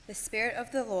The Spirit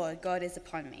of the Lord God is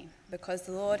upon me, because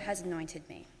the Lord has anointed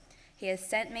me. He has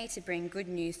sent me to bring good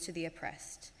news to the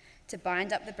oppressed, to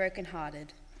bind up the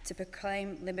brokenhearted, to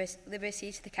proclaim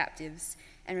liberty to the captives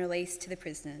and release to the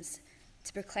prisoners,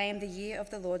 to proclaim the year of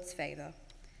the Lord's favour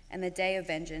and the day of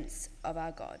vengeance of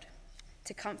our God,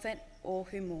 to comfort all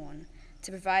who mourn,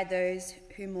 to provide those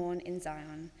who mourn in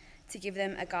Zion, to give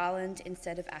them a garland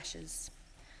instead of ashes,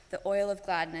 the oil of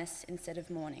gladness instead of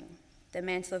mourning, the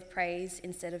mantle of praise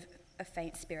instead of a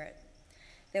faint spirit.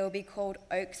 They will be called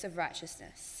oaks of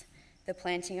righteousness, the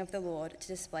planting of the Lord to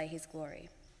display his glory.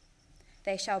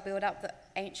 They shall build up the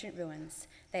ancient ruins.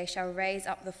 They shall raise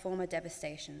up the former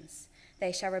devastations.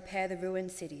 They shall repair the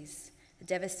ruined cities, the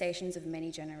devastations of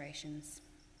many generations.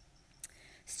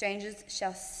 Strangers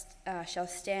shall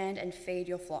stand and feed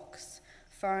your flocks.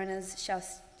 Foreigners shall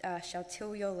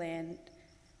till your land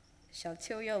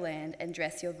and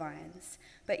dress your vines.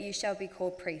 But you shall be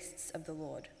called priests of the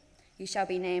Lord. You shall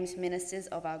be named ministers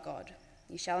of our God.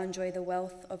 You shall enjoy the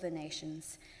wealth of the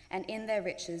nations, and in their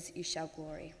riches you shall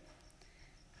glory.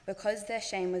 Because their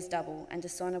shame was double and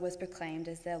dishonour was proclaimed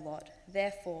as their lot,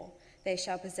 therefore they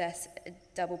shall possess a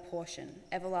double portion.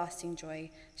 Everlasting joy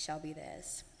shall be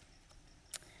theirs.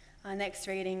 Our next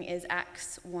reading is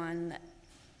Acts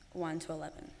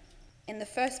 1:1-11. In the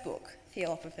first book,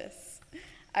 Theophilus,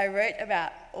 I wrote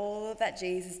about all that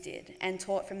Jesus did and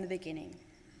taught from the beginning,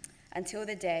 until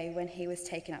the day when he was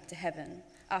taken up to heaven,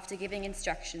 after giving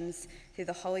instructions through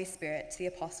the Holy Spirit to the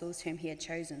apostles whom he had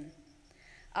chosen.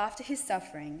 After his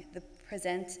suffering,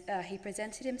 he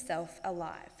presented himself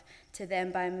alive to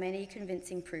them by many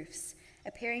convincing proofs,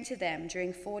 appearing to them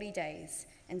during 40 days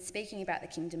and speaking about the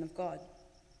kingdom of God.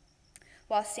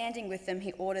 While standing with them,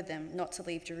 he ordered them not to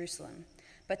leave Jerusalem,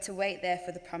 but to wait there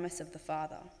for the promise of the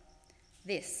Father.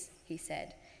 This, he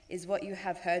said, is what you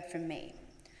have heard from me.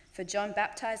 For John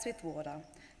baptized with water,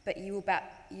 but you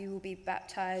will be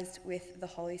baptized with the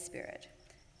Holy Spirit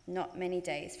not many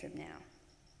days from now.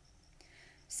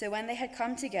 So when they had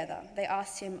come together, they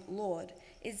asked him, Lord,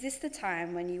 is this the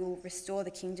time when you will restore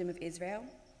the kingdom of Israel?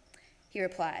 He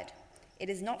replied, It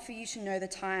is not for you to know the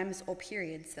times or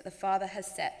periods that the Father has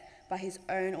set by his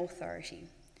own authority,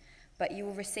 but you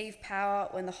will receive power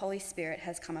when the Holy Spirit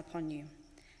has come upon you,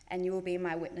 and you will be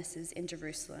my witnesses in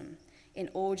Jerusalem, in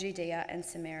all Judea and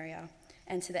Samaria,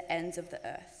 and to the ends of the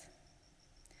earth.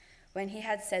 When he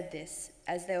had said this,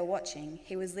 as they were watching,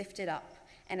 he was lifted up,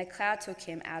 and a cloud took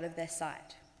him out of their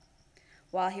sight.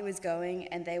 While he was going,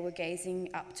 and they were gazing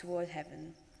up toward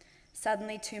heaven,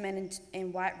 suddenly 2 men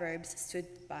in white robes stood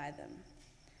by them.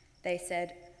 They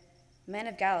said, Men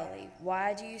of Galilee,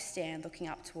 why do you stand looking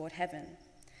up toward heaven?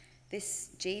 This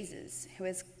Jesus, who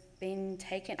has been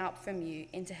taken up from you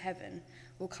into heaven,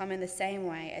 will come in the same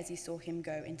way as you saw him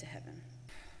go into heaven.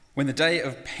 When the day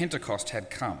of Pentecost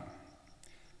had come,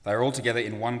 they were all together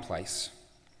in one place.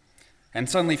 And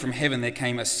suddenly from heaven there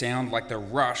came a sound like the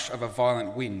rush of a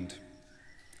violent wind,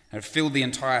 and it filled the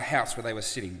entire house where they were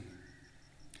sitting.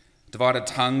 Divided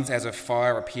tongues as of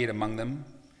fire appeared among them,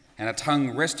 and a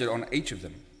tongue rested on each of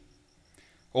them.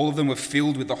 All of them were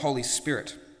filled with the Holy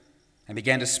Spirit and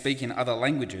began to speak in other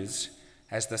languages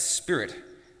as the Spirit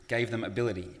gave them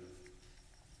ability.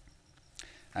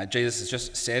 Jesus has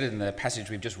just said in the passage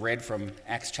we've just read from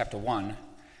Acts chapter 1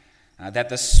 that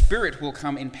the Spirit will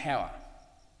come in power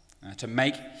to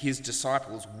make his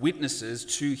disciples witnesses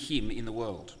to him in the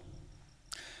world.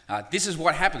 This is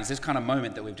what happens, this kind of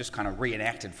moment that we've just kind of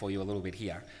reenacted for you a little bit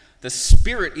here. The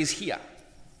Spirit is here.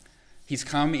 He's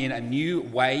come in a new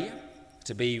way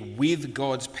to be with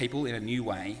God's people in a new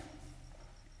way.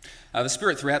 The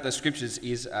Spirit throughout the Scriptures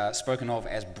is spoken of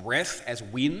as breath, as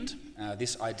wind,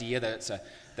 this idea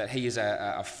that he is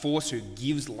a force who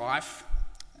gives life,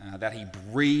 that he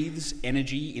breathes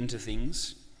energy into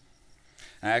things.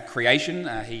 Creation,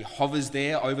 he hovers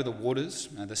there over the waters.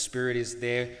 The Spirit is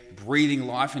there breathing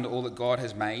life into all that God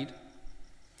has made.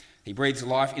 He breathes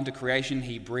life into creation.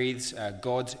 He breathes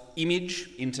God's image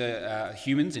into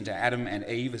humans, into Adam and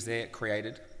Eve as they're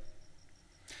created.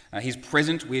 He's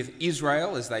present with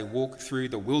Israel as they walk through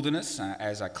the wilderness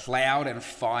as a cloud and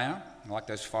fire, like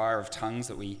those fire of tongues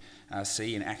that we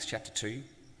see in Acts chapter 2.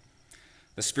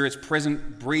 The Spirit's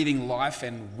present, breathing life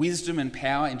and wisdom and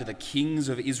power into the kings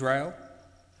of Israel.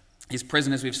 He's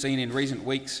present, as we've seen in recent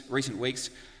weeks,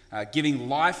 giving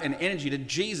life and energy to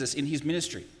Jesus in his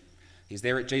ministry. He's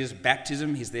there at Jesus'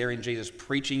 baptism. He's there in Jesus'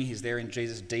 preaching. He's there in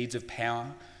Jesus' deeds of power.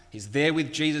 He's there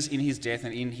with Jesus in his death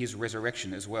and in his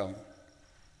resurrection as well.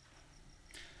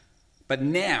 But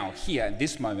now, here, at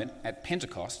this moment, at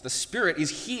Pentecost, the Spirit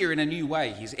is here in a new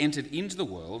way. He's entered into the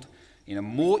world in a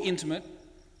more intimate,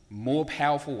 more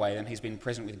powerful way than he's been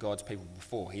present with God's people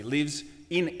before. He lives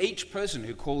in each person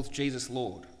who calls Jesus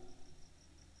Lord.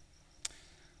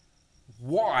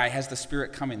 Why has the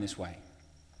Spirit come in this way?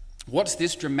 What's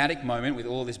this dramatic moment with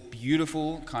all this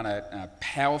beautiful, kind of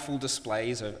powerful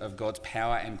displays of God's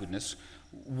power and goodness?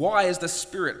 Why has the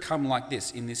Spirit come like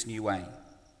this in this new way?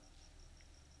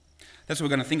 That's what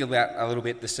we're going to think about a little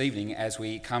bit this evening as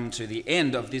we come to the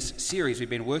end of this series we've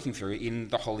been working through in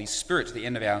the Holy Spirit, the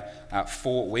end of our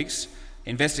 4 weeks,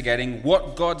 investigating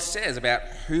what God says about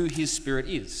who his Spirit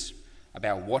is,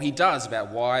 about what he does, about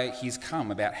why he's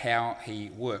come, about how he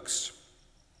works.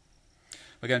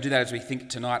 We're going to do that as we think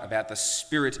tonight about the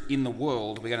Spirit in the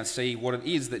world. We're going to see what it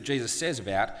is that Jesus says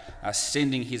about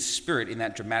sending his Spirit in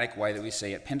that dramatic way that we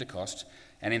see at Pentecost,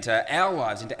 and into our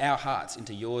lives, into our hearts,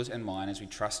 into yours and mine as we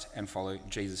trust and follow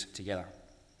Jesus together.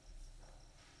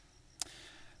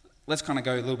 Let's kind of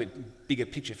go a little bit bigger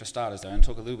picture for starters, though, and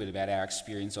talk a little bit about our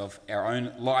experience of our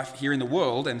own life here in the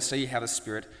world and see how the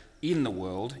Spirit in the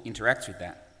world interacts with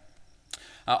that.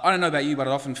 I don't know about you, but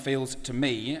it often feels to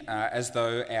me as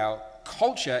though our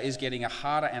culture is getting a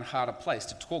harder and harder place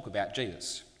to talk about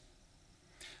Jesus.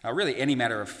 Really, any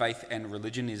matter of faith and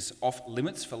religion is off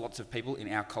limits for lots of people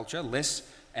in our culture. Less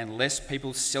and less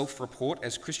people self-report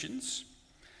as Christians.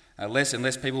 Less and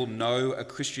less people know a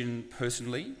Christian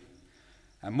personally.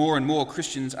 More and more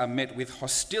Christians are met with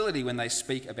hostility when they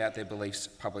speak about their beliefs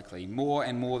publicly. More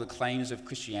and more the claims of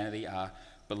Christianity are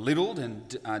belittled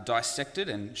and dissected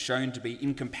and shown to be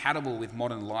incompatible with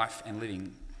modern life and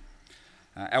living.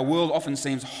 Our world often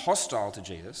seems hostile to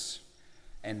Jesus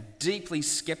and deeply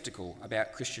skeptical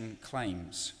about Christian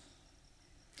claims.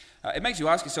 It makes you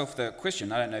ask yourself the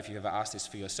question, I don't know if you've ever asked this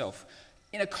for yourself,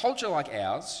 in a culture like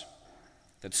ours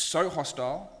that's so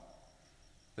hostile,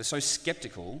 that's so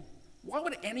skeptical, why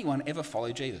would anyone ever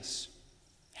follow Jesus?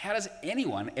 How does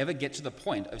anyone ever get to the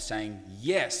point of saying,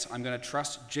 yes, I'm going to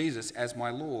trust Jesus as my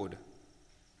Lord?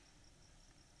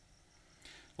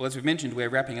 Well, as we've mentioned, we're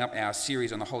wrapping up our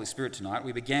series on the Holy Spirit tonight.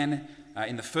 We began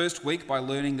in the first week by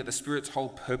learning that the Spirit's whole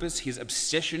purpose, his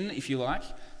obsession, if you like,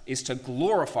 is to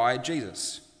glorify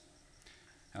Jesus.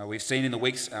 We've seen in the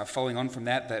weeks following on from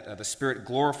that the Spirit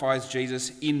glorifies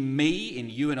Jesus in me, in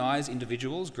you and I as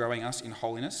individuals, growing us in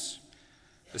holiness.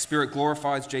 The Spirit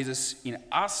glorifies Jesus in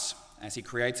us as he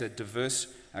creates a diverse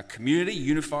community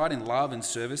unified in love and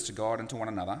service to God and to one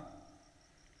another.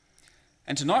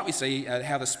 And tonight we see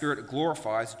how the Spirit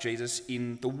glorifies Jesus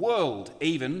in the world,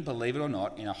 even, believe it or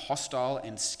not, in a hostile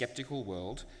and skeptical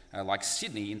world like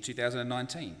Sydney in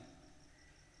 2019.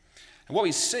 And what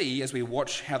we see as we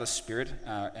watch how the Spirit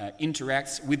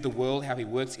interacts with the world, how he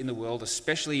works in the world,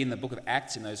 especially in the book of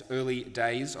Acts in those early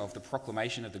days of the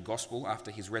proclamation of the gospel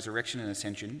after his resurrection and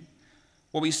ascension,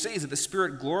 what we see is that the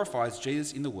Spirit glorifies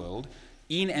Jesus in the world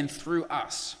in and through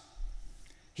us.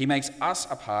 He makes us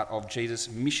a part of Jesus'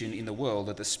 mission in the world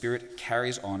that the Spirit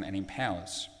carries on and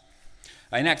empowers.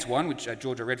 In Acts 1, which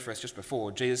Georgia read for us just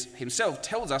before, Jesus himself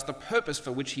tells us the purpose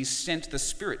for which he sent the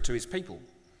Spirit to his people.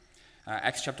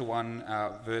 Acts chapter 1,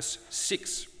 verse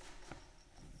 6.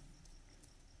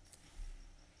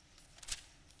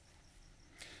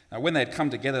 When they had come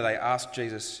together, they asked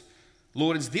Jesus,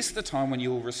 "Lord, is this the time when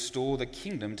you will restore the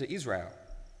kingdom to Israel?"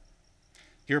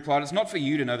 He replied, "It's not for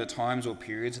you to know the times or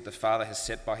periods that the Father has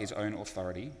set by his own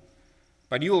authority,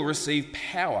 but you will receive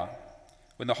power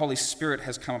when the Holy Spirit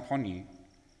has come upon you,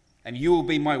 and you will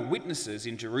be my witnesses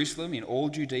in Jerusalem, in all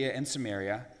Judea and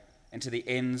Samaria, and to the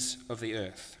ends of the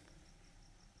earth."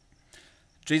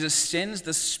 Jesus sends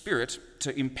the Spirit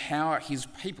to empower his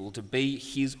people to be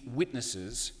his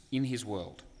witnesses in his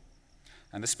world.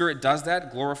 And the Spirit does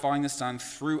that, glorifying the Son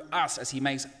through us as he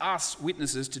makes us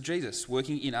witnesses to Jesus,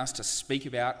 working in us to speak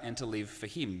about and to live for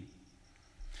him.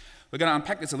 We're going to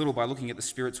unpack this a little by looking at the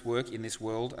Spirit's work in this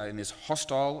world, in this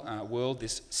hostile world,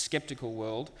 this skeptical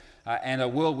world, and a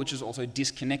world which is also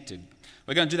disconnected.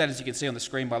 We're going to do that, as you can see on the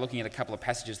screen, by looking at a couple of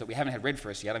passages that we haven't had read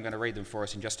for us yet. I'm going to read them for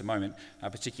us in just a moment,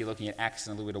 particularly looking at Acts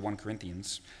and a little bit of 1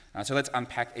 Corinthians. So let's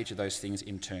unpack each of those things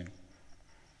in turn.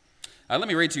 Let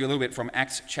me read to you a little bit from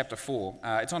Acts chapter 4.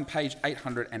 It's on page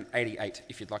 888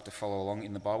 if you'd like to follow along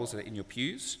in the Bibles that are in your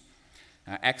pews.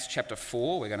 Acts chapter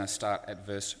 4, we're going to start at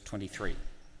verse 23.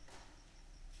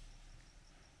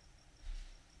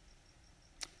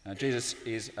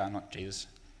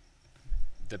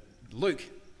 Luke,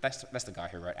 that's the guy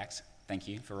who wrote Acts. Thank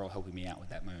you for all helping me out with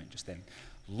that moment just then.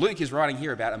 Luke is writing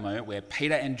here about a moment where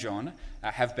Peter and John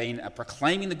have been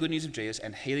proclaiming the good news of Jesus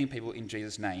and healing people in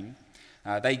Jesus' name.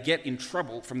 They get in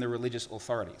trouble from the religious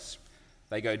authorities.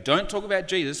 They go, "Don't talk about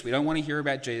Jesus. We don't want to hear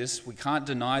about Jesus. We can't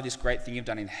deny this great thing you've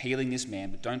done in healing this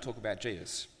man, but don't talk about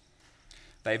Jesus."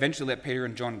 They eventually let Peter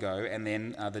and John go, and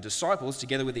then the disciples,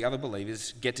 together with the other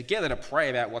believers, get together to pray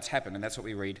about what's happened, and that's what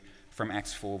we read from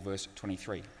Acts 4, verse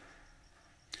 23.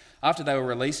 After they were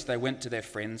released, they went to their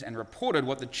friends and reported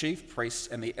what the chief priests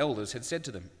and the elders had said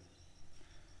to them.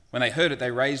 When they heard it,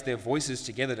 they raised their voices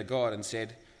together to God and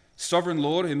said, "Sovereign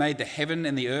Lord, who made the heaven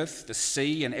and the earth, the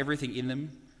sea and everything in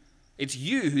them, it's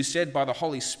you who said by the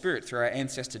Holy Spirit through our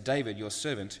ancestor David, your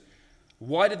servant,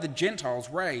 'Why did the Gentiles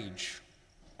rage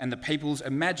and the peoples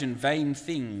imagine vain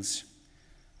things?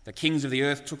 The kings of the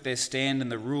earth took their stand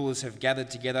and the rulers have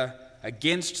gathered together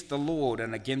against the Lord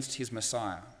and against his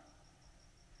Messiah.'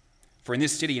 For in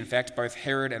this city, in fact, both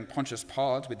Herod and Pontius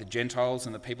Pilate, with the Gentiles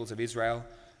and the peoples of Israel,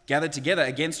 gathered together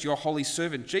against your holy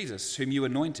servant Jesus, whom you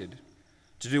anointed,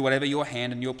 to do whatever your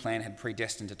hand and your plan had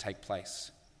predestined to take place.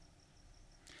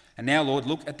 And now, Lord,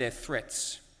 look at their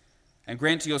threats and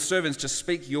grant to your servants to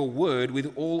speak your word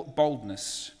with all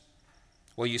boldness,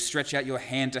 while you stretch out your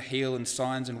hand to heal and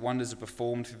signs and wonders are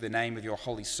performed through the name of your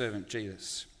holy servant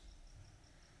Jesus."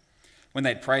 When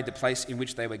they had prayed, the place in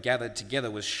which they were gathered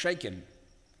together was shaken, and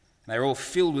they were all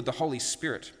filled with the Holy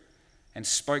Spirit and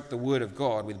spoke the word of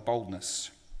God with boldness.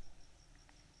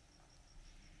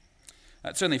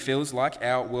 It certainly feels like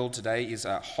our world today is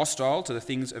hostile to the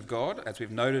things of God. As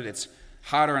we've noted, it's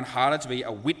harder and harder to be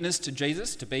a witness to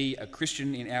Jesus. To be a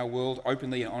Christian in our world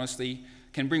openly and honestly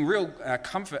can bring real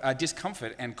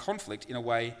discomfort and conflict in a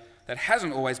way that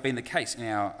hasn't always been the case in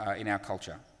our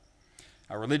culture.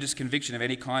 A religious conviction of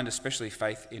any kind, especially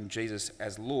faith in Jesus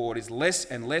as Lord, is less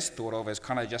and less thought of as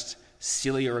kind of just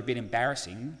silly or a bit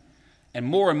embarrassing, and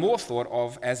more thought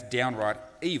of as downright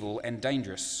evil and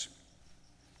dangerous.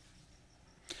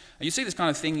 You see this kind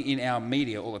of thing in our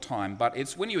media all the time, but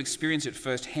it's when you experience it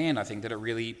firsthand, I think, that it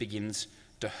really begins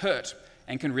to hurt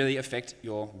and can really affect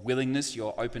your willingness,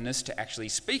 your openness to actually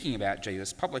speaking about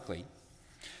Jesus publicly.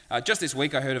 Just this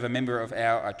week, I heard of a member of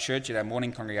our church at our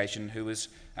morning congregation who was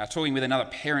talking with another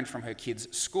parent from her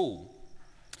kid's school.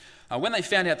 When they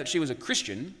found out that she was a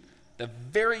Christian, the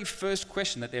very first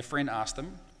question that their friend asked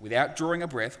them, without drawing a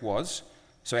breath, was,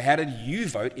 "So how did you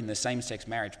vote in the same-sex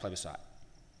marriage plebiscite?"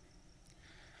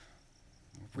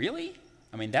 Really?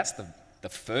 I mean, that's the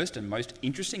first and most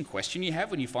interesting question you have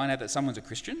when you find out that someone's a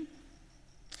Christian?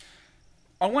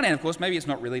 On one hand, of course, maybe it's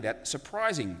not really that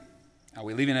surprising.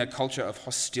 We live in a culture of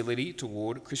hostility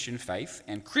toward Christian faith,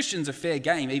 and Christians are fair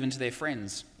game even to their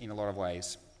friends in a lot of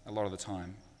ways, a lot of the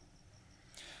time.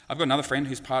 I've got another friend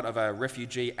who's part of a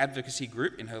refugee advocacy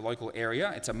group in her local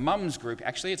area. It's a mums group,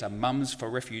 actually. It's a Mums for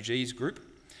Refugees group.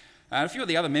 And a few of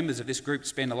the other members of this group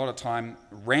spend a lot of time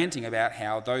ranting about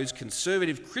how those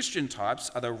conservative Christian types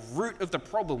are the root of the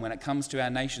problem when it comes to our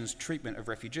nation's treatment of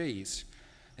refugees.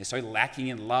 They're so lacking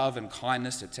in love and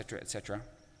kindness, etc., etc.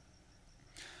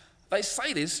 They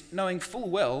say this knowing full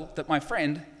well that my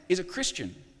friend is a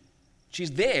Christian.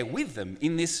 She's there with them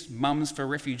in this Mums for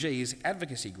Refugees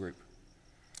advocacy group.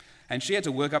 And she had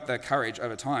to work up the courage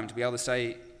over time to be able to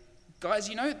say, "Guys,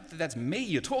 you know that's me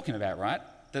you're talking about, right?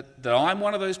 That I'm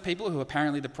one of those people who are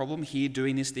apparently the problem here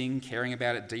doing this thing, caring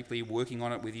about it deeply, working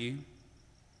on it with you."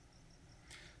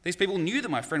 These people knew that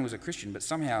my friend was a Christian, but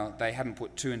somehow they hadn't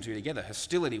put two and two together.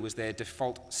 Hostility was their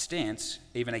default stance,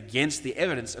 even against the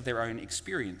evidence of their own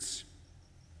experience.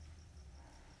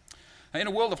 In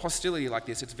a world of hostility like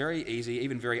this, it's very easy,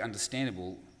 even very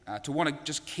understandable, to want to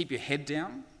just keep your head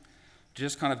down, to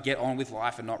just kind of get on with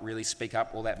life and not really speak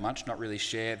up all that much, not really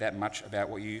share that much about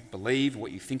what you believe,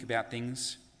 what you think about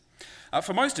things.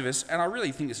 For most of us, and I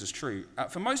really think this is true,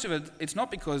 for most of it, it's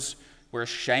not because we're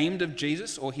ashamed of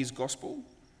Jesus or his gospel.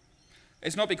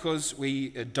 It's not because we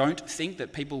don't think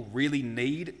that people really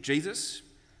need Jesus,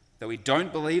 that we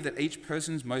don't believe that each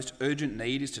person's most urgent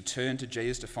need is to turn to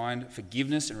Jesus to find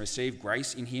forgiveness and receive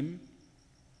grace in him.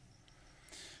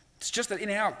 It's just that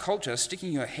in our culture,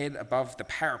 sticking your head above the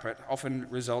parapet often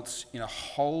results in a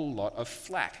whole lot of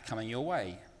flack coming your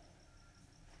way.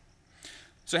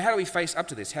 So how do we face up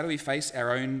to this? How do we face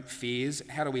our own fears?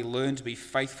 How do we learn to be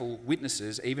faithful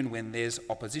witnesses even when there's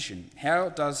opposition? How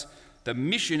does the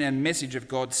mission and message of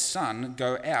God's Son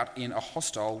go out in a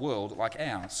hostile world like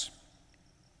ours?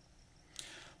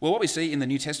 Well, what we see in the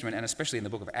New Testament, and especially in the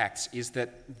book of Acts, is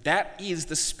that is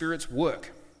the Spirit's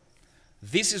work.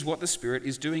 This is what the Spirit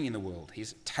is doing in the world.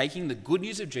 He's taking the good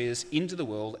news of Jesus into the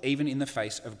world, even in the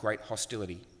face of great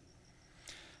hostility.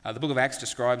 The book of Acts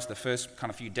describes the first kind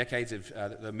of few decades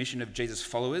of the mission of Jesus'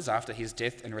 followers after his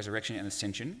death and resurrection and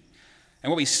ascension. And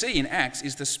what we see in Acts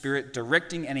is the Spirit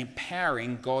directing and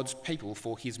empowering God's people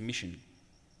for his mission.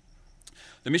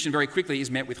 The mission very quickly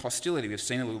is met with hostility. We've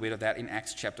seen a little bit of that in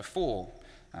Acts chapter 4.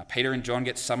 Peter and John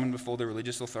get summoned before the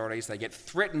religious authorities. They get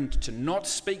threatened to not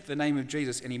speak the name of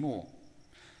Jesus anymore.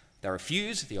 They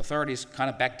refuse. The authorities kind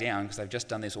of back down because they've just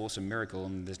done this awesome miracle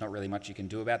and there's not really much you can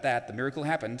do about that. The miracle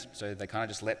happened, so they kind of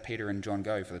just let Peter and John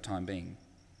go for the time being.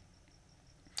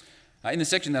 In the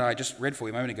section that I just read for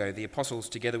you a moment ago, the apostles,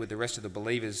 together with the rest of the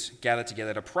believers, gather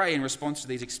together to pray in response to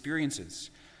these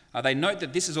experiences. They note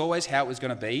that this is always how it was going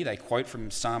to be. They quote from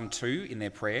Psalm 2 in their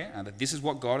prayer, that this is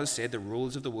what God has said the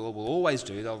rulers of the world will always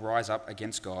do. They'll rise up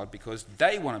against God because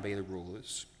they want to be the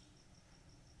rulers.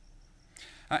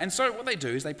 And so what they do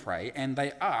is they pray and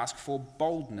they ask for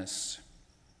boldness.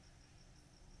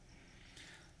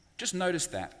 Just notice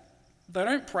that. They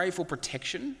don't pray for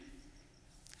protection.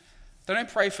 They don't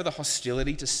pray for the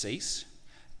hostility to cease,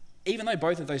 even though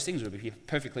both of those things would be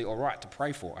perfectly all right to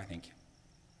pray for, I think.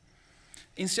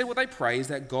 Instead, what they pray is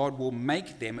that God will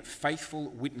make them faithful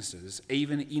witnesses,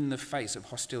 even in the face of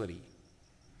hostility.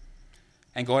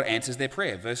 And God answers their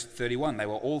prayer. Verse 31, they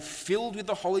were all filled with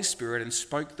the Holy Spirit and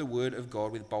spoke the word of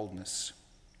God with boldness.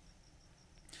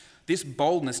 This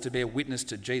boldness to bear witness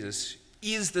to Jesus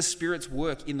is the Spirit's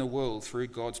work in the world through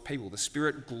God's people. The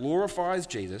Spirit glorifies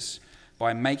Jesus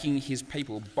by making his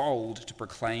people bold to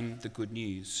proclaim the good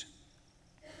news.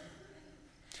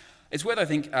 It's worth, I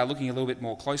think, looking a little bit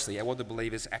more closely at what the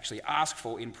believers actually ask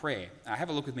for in prayer. Have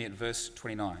a look with me at verse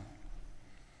 29.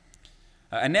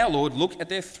 And now, Lord, look at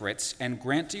their threats and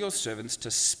grant to your servants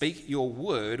to speak your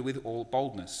word with all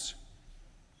boldness.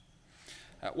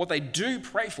 What they do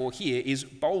pray for here is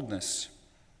boldness.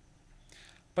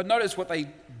 But notice what they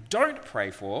don't pray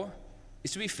for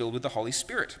is to be filled with the Holy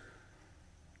Spirit.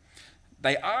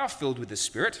 They are filled with the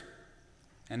Spirit,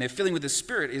 and their filling with the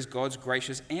Spirit is God's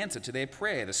gracious answer to their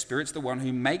prayer. The Spirit's the one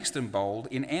who makes them bold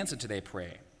in answer to their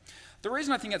prayer. The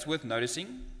reason I think that's worth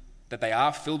noticing, that they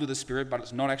are filled with the Spirit, but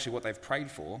it's not actually what they've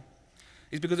prayed for,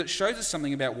 is because it shows us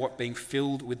something about what being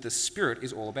filled with the Spirit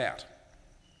is all about.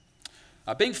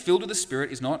 Being filled with the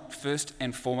Spirit is not first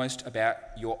and foremost about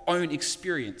your own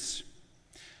experience.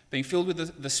 Being filled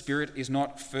with the Spirit is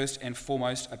not first and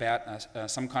foremost about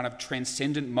some kind of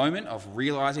transcendent moment of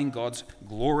realizing God's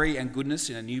glory and goodness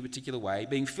in a new particular way.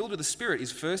 Being filled with the Spirit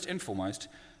is first and foremost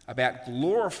about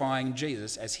glorifying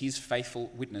Jesus as his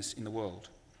faithful witness in the world.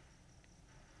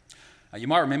 You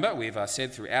might remember we've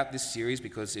said throughout this series,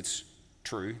 because it's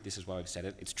true, this is why we've said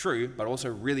it, it's true, but also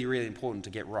really, really important to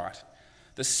get right.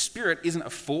 The Spirit isn't a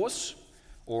force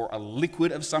or a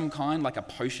liquid of some kind, like a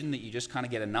potion that you just kind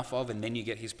of get enough of and then you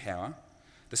get his power.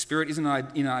 The Spirit isn't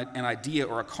an idea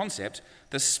or a concept.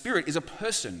 The Spirit is a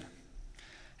person.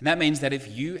 And that means that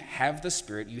if you have the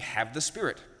Spirit, you have the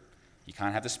Spirit. You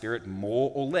can't have the Spirit more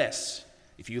or less.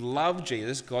 If you love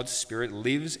Jesus, God's Spirit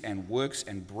lives and works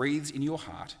and breathes in your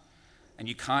heart, and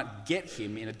you can't get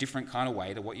him in a different kind of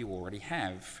way to what you already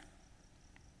have.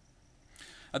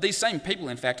 These same people,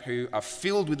 in fact, who are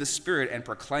filled with the Spirit and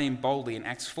proclaim boldly in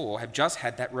Acts 4 have just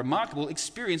had that remarkable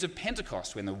experience of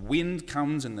Pentecost, when the wind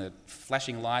comes and the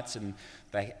flashing lights, and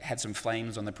they had some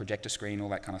flames on the projector screen, all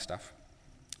that kind of stuff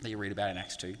that you read about in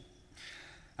Acts 2.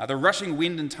 The rushing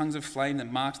wind and tongues of flame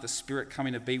that marked the Spirit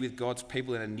coming to be with God's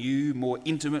people in a new, more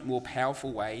intimate, more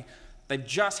powerful way, they've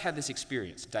just had this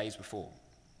experience days before.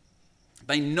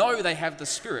 They know they have the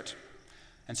Spirit.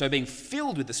 And so being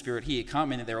filled with the Spirit here can't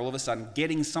mean that they're all of a sudden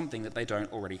getting something that they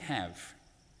don't already have.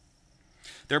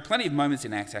 There are plenty of moments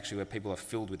in Acts, actually, where people are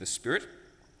filled with the Spirit,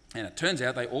 and it turns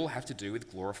out they all have to do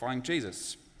with glorifying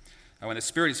Jesus. And when the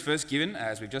Spirit is first given,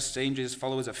 as we've just seen, Jesus'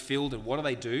 followers are filled, and what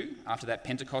do after that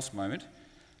Pentecost moment?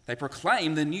 They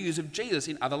proclaim the news of Jesus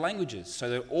in other languages, so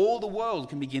that all the world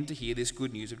can begin to hear this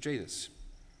good news of Jesus.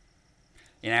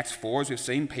 In Acts 4, as we've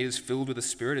seen, Peter's filled with the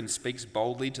Spirit and speaks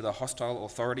boldly to the hostile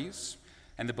authorities.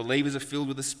 And the believers are filled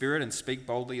with the Spirit and speak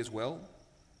boldly as well.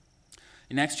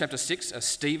 In Acts chapter 6,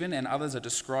 Stephen and others are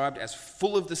described as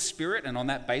full of the Spirit, and on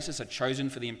that basis are chosen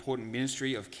for the important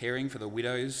ministry of caring for the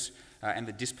widows and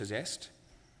the dispossessed.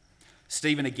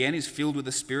 Stephen again is filled with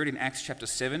the Spirit in Acts chapter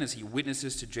 7 as he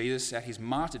witnesses to Jesus at his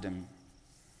martyrdom.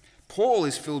 Paul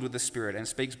is filled with the Spirit and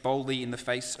speaks boldly in the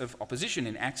face of opposition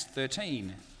in Acts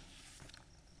 13.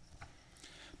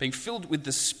 Being filled with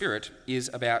the Spirit is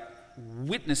about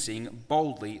witnessing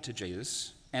boldly to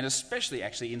Jesus, and especially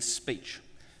actually in speech,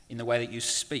 in the way that you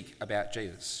speak about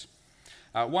Jesus.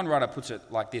 One writer puts it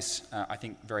like this, I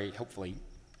think very helpfully.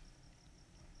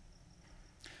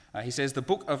 He says, the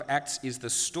book of Acts is the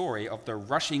story of the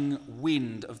rushing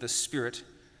wind of the Spirit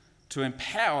to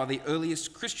empower the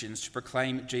earliest Christians to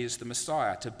proclaim Jesus the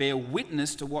Messiah, to bear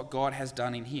witness to what God has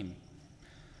done in him.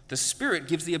 The Spirit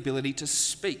gives the ability to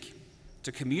speak,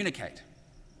 to communicate.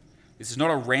 This is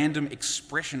not a random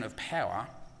expression of power.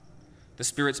 The The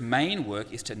Spirit's main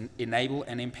work is to enable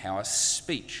and empower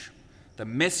speech, the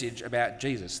message about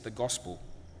Jesus, the gospel.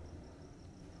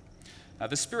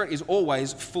 The Spirit is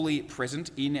always fully present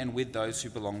in and with those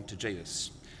who belong to Jesus.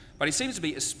 But he seems to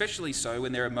be especially so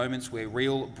when there are moments where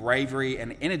real bravery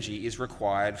and energy is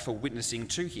required for witnessing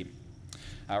to him.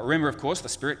 Remember, of course, the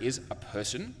Spirit is a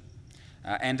person.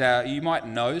 And you might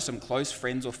know some close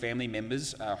friends or family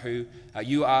members who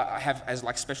you have as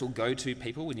like special go-to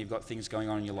people when you've got things going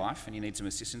on in your life and you need some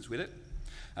assistance with it.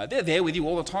 They're there with you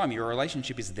all the time. Your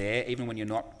relationship is there even when you're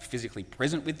not physically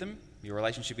present with them. Your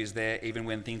relationship is there even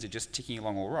when things are just ticking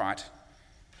along all right.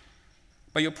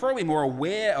 But you're probably more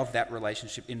aware of that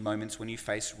relationship in moments when you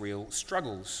face real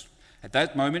struggles. At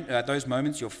those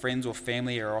moments, your friends or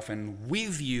family are often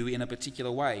with you in a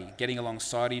particular way, getting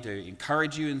alongside you to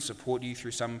encourage you and support you through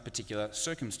some particular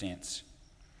circumstance.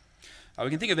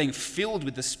 We can think of being filled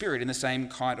with the Spirit in the same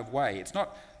kind of way. It's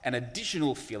not an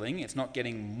additional filling, it's not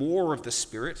getting more of the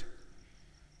Spirit.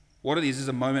 What it is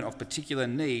a moment of particular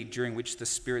need during which the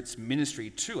Spirit's ministry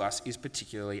to us is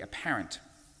particularly apparent.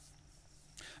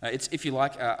 It's, if you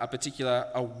like, a particular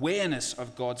awareness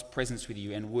of God's presence with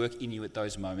you and work in you at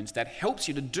those moments that helps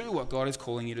you to do what God is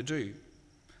calling you to do.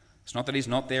 It's not that he's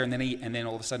not there and then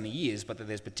all of a sudden he is, but that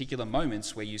there's particular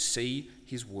moments where you see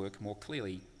his work more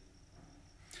clearly.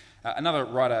 Another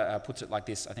writer puts it like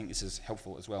this. I think this is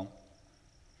helpful as well.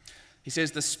 He says,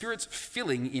 the Spirit's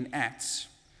filling in Acts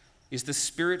is the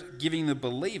Spirit giving the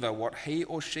believer what he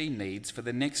or she needs for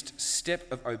the next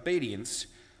step of obedience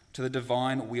to the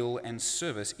divine will and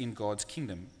service in God's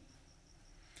kingdom.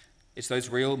 It's those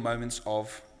real moments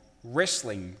of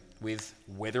wrestling with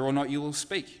whether or not you will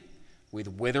speak, with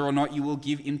whether or not you will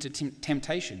give in to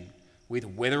temptation, with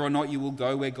whether or not you will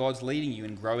go where God's leading you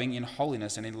and growing in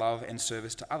holiness and in love and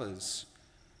service to others.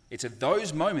 It's at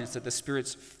those moments that the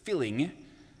Spirit's filling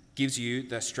gives you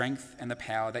the strength and the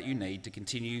power that you need to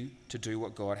continue to do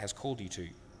what God has called you to.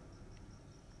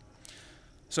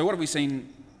 So what have we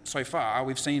seen so far?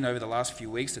 We've seen over the last few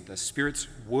weeks that the Spirit's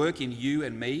work in you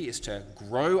and me is to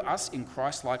grow us in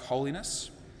Christ-like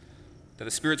holiness, that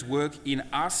the Spirit's work in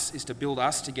us is to build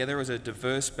us together as a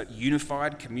diverse but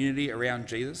unified community around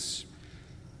Jesus.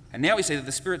 And now we see that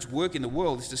the Spirit's work in the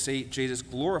world is to see Jesus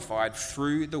glorified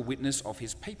through the witness of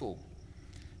his people.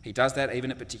 He does that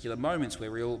even at particular moments where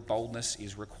real boldness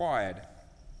is required.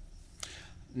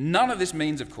 None of this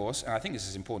means, of course, and I think this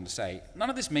is important to say, none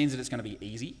of this means that it's going to be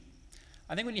easy.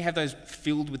 I think when you have those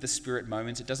filled with the Spirit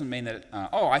moments, it doesn't mean that,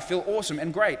 I feel awesome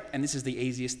and great, and this is the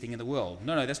easiest thing in the world.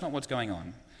 No, that's not what's going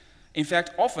on. In fact,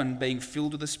 often being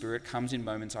filled with the Spirit comes in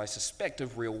moments, I suspect,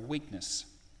 of real weakness.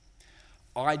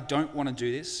 I don't want to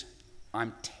do this.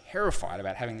 I'm terrified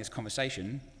about having this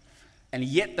conversation. And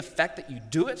yet the fact that you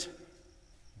do it,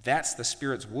 that's the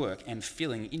Spirit's work and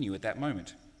filling in you at that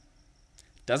moment.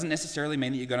 Doesn't necessarily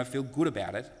mean that you're going to feel good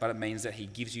about it, but it means that he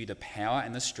gives you the power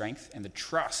and the strength and the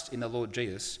trust in the Lord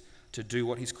Jesus to do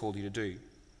what he's called you to do.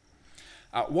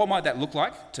 What might that look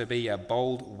like to be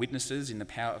bold witnesses in the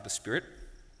power of the Spirit?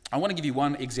 I want to give you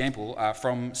one example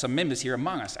from some members here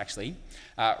among us, actually.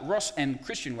 Ross and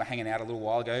Christian were hanging out a little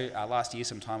while ago, last year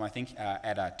sometime, I think,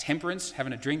 at Temperance,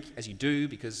 having a drink, as you do,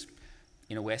 because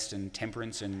inner west and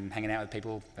temperance and hanging out with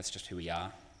people, that's just who we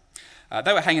are.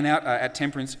 They were hanging out at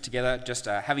Temperance together, just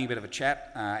having a bit of a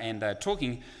chat and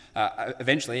talking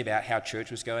eventually about how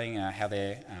church was going, how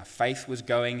their faith was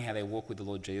going, how their walk with the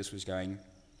Lord Jesus was going.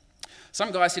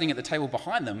 Some guy sitting at the table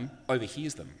behind them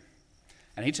overhears them.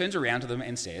 And he turns around to them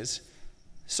and says,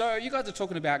 "So you guys are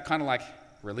talking about kind of like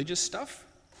religious stuff?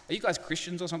 Are you guys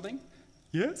Christians or something?"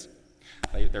 "Yes."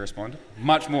 They respond.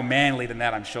 Much more manly than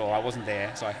that, I'm sure. I wasn't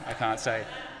there, so I can't say.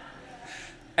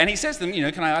 And he says to them,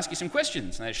 "Can I ask you some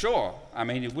questions?" And they're, "Sure." I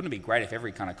mean, it wouldn't be great if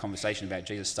every kind of conversation about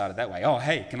Jesus started that way. "Oh,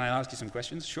 hey, can I ask you some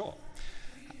questions?" "Sure."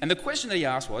 And the question that he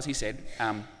asked was, he said,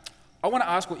 "I want to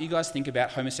ask what you guys think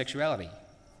about homosexuality."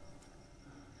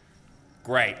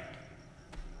 Great.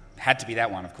 Had to be that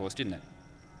one, of course, didn't it?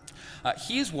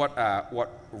 Here's what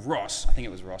Ross, I think it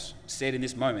was Ross, said in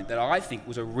this moment that I think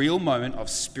was a real moment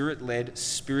of Spirit-led,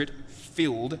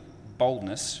 Spirit-filled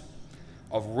boldness,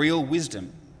 of real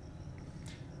wisdom.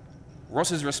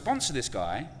 Ross's response to this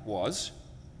guy was,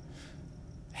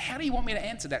 "How do you want me to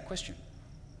answer that question?"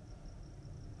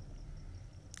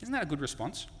 Isn't that a good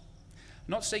response?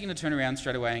 Not seeking to turn around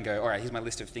straight away and go, "All right, here's my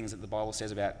list of things that the Bible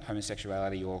says about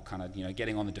homosexuality," or kind of,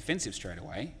 getting on the defensive straight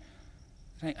away.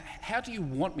 How do you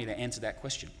want me to answer that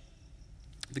question?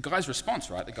 The guy's response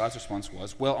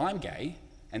was, "Well, I'm gay,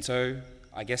 and so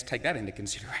I guess take that into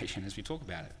consideration as we talk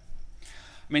about it."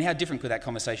 I mean, how different could that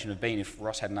conversation have been if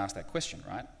Ross hadn't asked that question,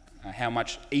 right? How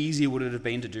much easier would it have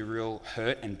been to do real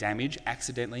hurt and damage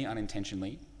accidentally,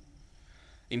 unintentionally?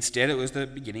 Instead, it was the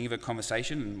beginning of a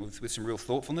conversation with some real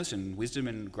thoughtfulness and wisdom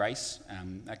and grace.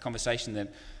 A conversation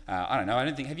that,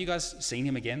 have you guys seen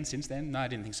him again since then? No, I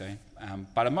didn't think so.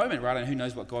 But a moment, right, and who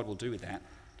knows what God will do with that.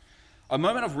 A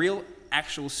moment of real,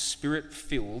 actual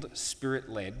spirit-filled,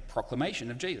 spirit-led proclamation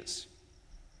of Jesus.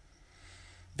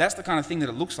 That's the kind of thing that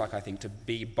it looks like, I think, to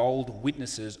be bold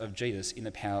witnesses of Jesus in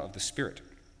the power of the Spirit.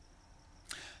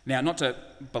 Now, not to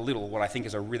belittle what I think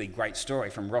is a really great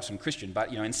story from Ross and Christian,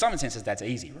 but, in some senses that's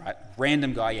easy, right?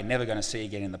 Random guy you're never going to see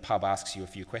again in the pub asks you a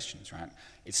few questions, right?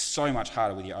 It's so much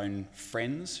harder with your own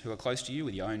friends who are close to you,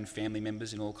 with your own family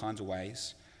members in all kinds of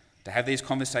ways. To have these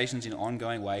conversations in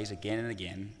ongoing ways again and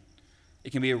again,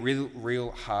 it can be a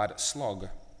real hard slog.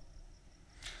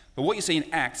 But what you see in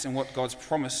Acts and what God's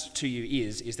promise to you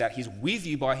is that he's with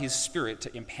you by his Spirit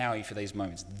to empower you for these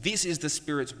moments. This is the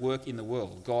Spirit's work in the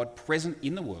world, God present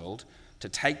in the world to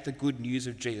take the good news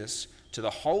of Jesus to the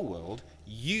whole world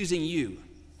using you.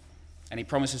 And he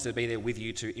promises to be there with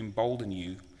you to embolden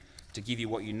you, to give you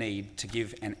what you need, to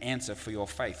give an answer for your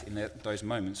faith in those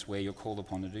moments where you're called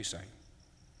upon to do so.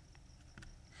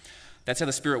 That's how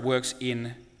the Spirit works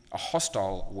in a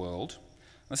hostile world.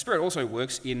 The Spirit also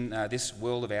works in this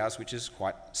world of ours, which is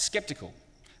quite skeptical.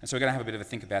 And so we're going to have a bit of a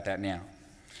think about that now.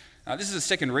 This is a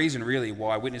second reason, really,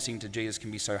 why witnessing to Jesus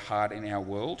can be so hard in our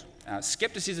world.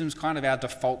 Skepticism is kind of our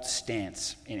default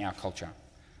stance in our culture.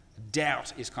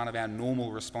 Doubt is kind of our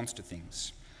normal response to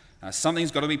things.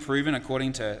 Something's got to be proven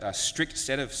according to a strict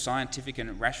set of scientific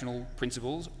and rational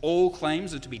principles. All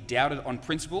claims are to be doubted on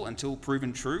principle until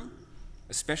proven true,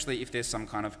 especially if there's some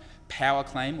kind of power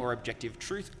claim or objective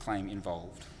truth claim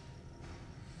involved.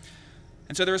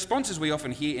 And so the responses we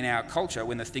often hear in our culture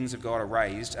when the things of God are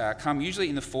raised come usually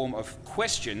in the form of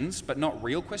questions, but not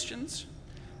real questions.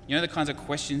 You know, the kinds of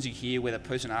questions you hear where the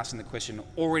person asking the question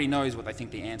already knows what they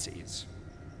think the answer is.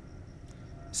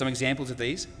 Some examples of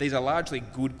these are largely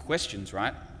good questions,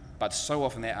 right? But so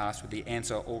often they're asked with the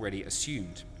answer already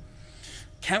assumed.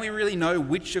 Can we really know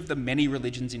which of the many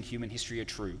religions in human history are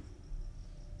true?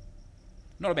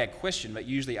 Not a bad question, but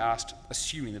usually asked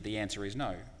assuming that the answer is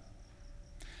no.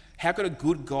 How could a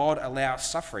good God allow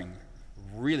suffering?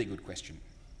 Really good question.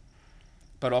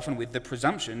 But often with the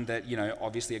presumption that,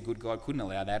 obviously a good God couldn't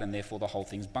allow that and therefore the whole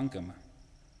thing's bunkum.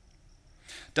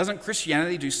 Doesn't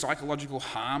Christianity do psychological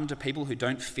harm to people who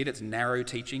don't fit its narrow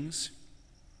teachings?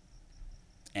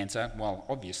 Answer, well,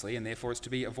 obviously, and therefore it's to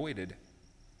be avoided.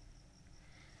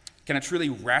 Can a truly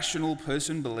rational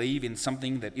person believe in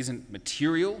something that isn't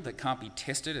material, that can't be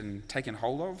tested and taken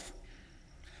hold of?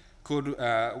 Could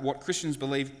what Christians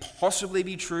believe possibly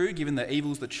be true given the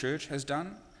evils the church has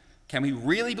done? Can we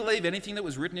really believe anything that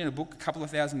was written in a book a couple of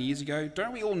thousand years ago?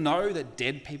 Don't we all know that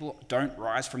dead people don't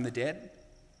rise from the dead?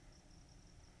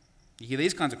 You hear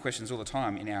these kinds of questions all the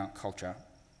time in our culture,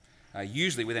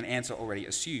 usually with an answer already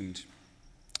assumed.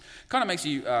 Kind of makes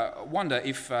you wonder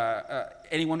if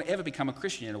anyone would ever become a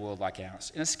Christian in a world like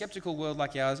ours. In a skeptical world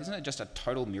like ours, isn't it just a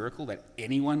total miracle that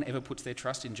anyone ever puts their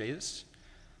trust in Jesus?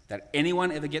 That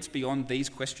anyone ever gets beyond these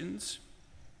questions?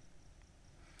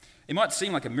 It might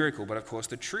seem like a miracle, but of course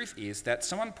the truth is that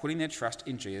someone putting their trust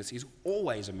in Jesus is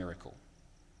always a miracle.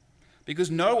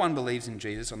 Because no one believes in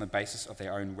Jesus on the basis of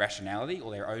their own rationality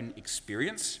or their own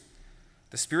experience.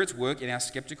 The Spirit's work in our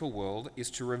skeptical world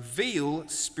is to reveal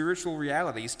spiritual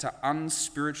realities to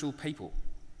unspiritual people.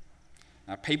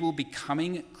 People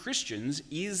becoming Christians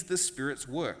is the Spirit's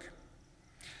work.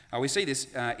 We see this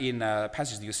in a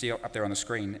passage that you'll see up there on the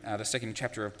screen, the second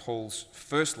chapter of Paul's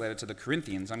first letter to the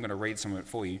Corinthians. I'm going to read some of it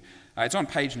for you. It's on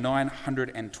page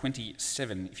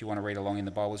 927, if you want to read along in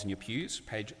the Bibles in your pews,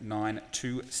 page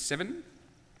 927.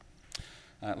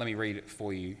 Let me read it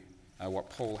for you. What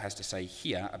Paul has to say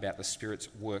here about the Spirit's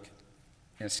work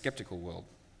in a skeptical world.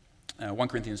 1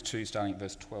 Corinthians 2, starting at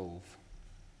verse 12.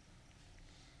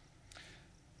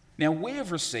 Now we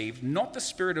have received not the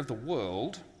spirit of the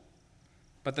world,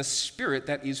 but the Spirit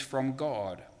that is from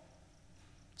God,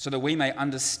 so that we may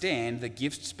understand the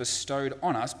gifts bestowed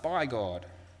on us by God.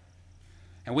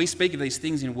 And we speak of these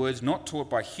things in words not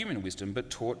taught by human wisdom, but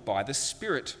taught by the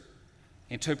Spirit,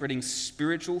 interpreting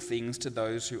spiritual things to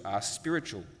those who are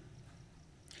spiritual.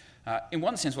 In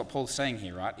one sense, what Paul's saying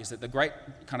here, right, is that the great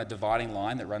kind of dividing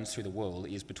line that runs through the world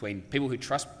is between people who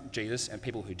trust Jesus and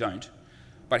people who don't.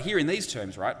 But here in these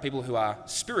terms, right, people who are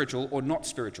spiritual or not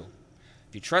spiritual.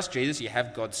 If you trust Jesus, you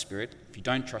have God's Spirit. If you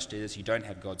don't trust Jesus, you don't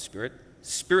have God's Spirit.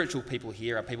 Spiritual people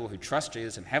here are people who trust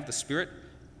Jesus and have the Spirit.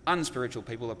 Unspiritual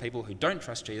people are people who don't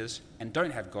trust Jesus and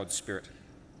don't have God's Spirit.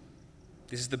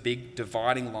 This is the big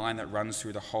dividing line that runs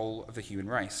through the whole of the human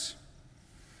race.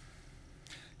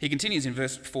 He continues in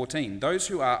verse 14, "Those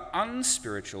who are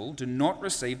unspiritual do not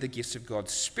receive the gifts of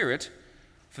God's Spirit,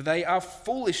 for they are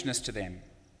foolishness to them,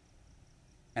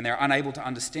 and they are unable to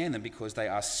understand them because they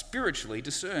are spiritually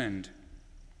discerned.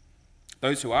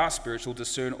 Those who are spiritual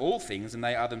discern all things, and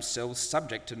they are themselves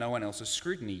subject to no one else's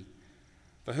scrutiny.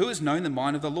 For who has known the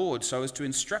mind of the Lord so as to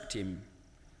instruct him?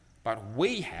 But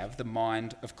we have the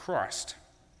mind of Christ."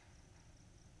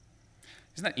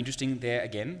 Isn't that interesting there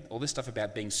again? All this stuff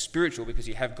about being spiritual because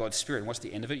you have God's Spirit. And what's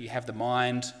the end of it? You have the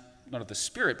mind, not of the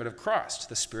Spirit, but of Christ.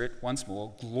 The Spirit, once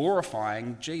more,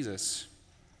 glorifying Jesus.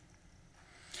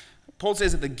 Paul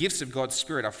says that the gifts of God's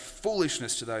Spirit are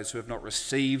foolishness to those who have not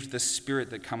received the Spirit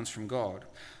that comes from God.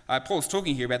 Paul's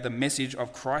talking here about the message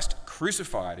of Christ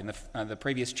crucified. In the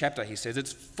previous chapter, he says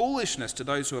it's foolishness to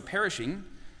those who are perishing,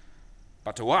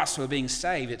 but to us who are being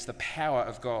saved, it's the power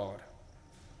of God.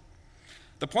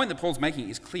 The point that Paul's making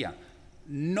is clear.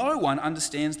 No one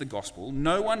understands the gospel,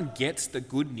 no one gets the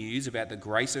good news about the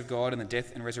grace of God and the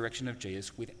death and resurrection of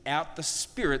Jesus without the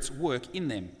Spirit's work in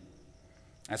them.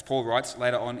 As Paul writes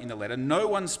later on in the letter, no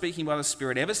one speaking by the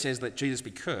Spirit ever says, "Let Jesus be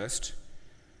cursed,"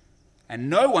 and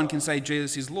no one can say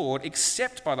Jesus is Lord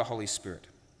except by the Holy Spirit.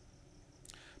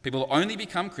 People only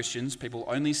become Christians, people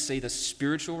only see the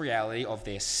spiritual reality of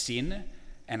their sin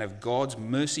and of God's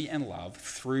mercy and love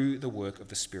through the work of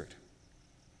the Spirit.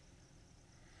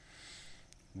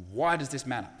 Why does this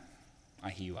matter? I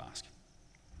hear you ask.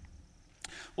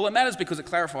 Well, it matters because it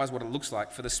clarifies what it looks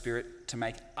like for the Spirit to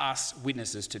make us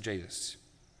witnesses to Jesus.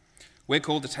 We're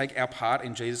called to take our part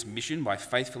in Jesus' mission by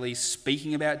faithfully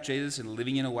speaking about Jesus and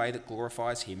living in a way that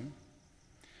glorifies him.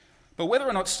 But whether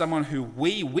or not someone who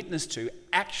we witness to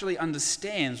actually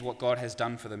understands what God has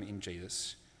done for them in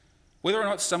Jesus, whether or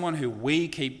not someone who we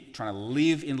keep trying to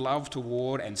live in love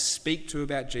toward and speak to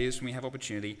about Jesus when we have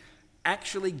opportunity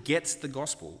actually gets the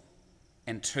gospel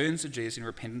and turns to Jesus in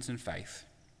repentance and faith,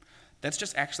 that's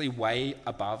just actually way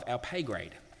above our pay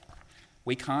grade.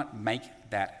 We can't make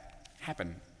that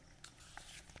happen.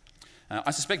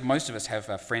 I suspect most of us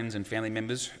have friends and family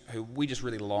members who we just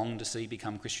really long to see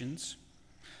become Christians.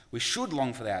 We should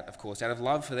long for that, of course, out of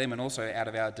love for them and also out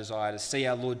of our desire to see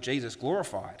our Lord Jesus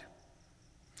glorified.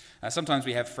 Sometimes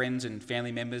we have friends and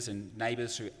family members and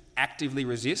neighbours who actively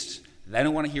resist. They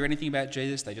don't want to hear anything about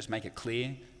Jesus. They just make it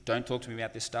clear, don't talk to me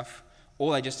about this stuff.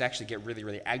 Or they just actually get really,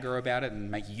 really aggro about it and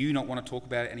make you not want to talk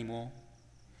about it anymore.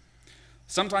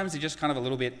 Sometimes they're just kind of a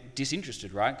little bit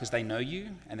disinterested, right? Because they know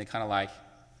you and they're kind of like,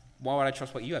 why would I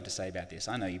trust what you have to say about this?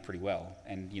 I know you pretty well.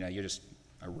 And, you're just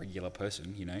a regular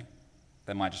person,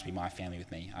 That might just be my family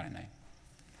with me. I don't know.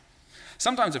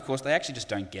 Sometimes, of course, they actually just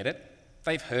don't get it.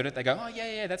 They've heard it. They go, oh,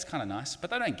 yeah, that's kind of nice. But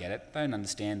they don't get it. They don't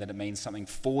understand that it means something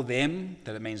for them,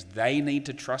 that it means they need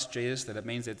to trust Jesus, that it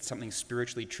means there's something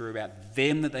spiritually true about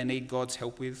them that they need God's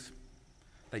help with.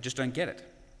 They just don't get it.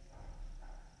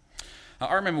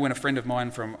 I remember when a friend of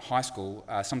mine from high school,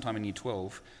 sometime in year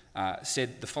 12,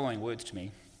 said the following words to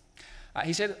me.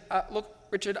 He said, look,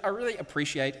 Richard, I really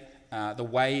appreciate the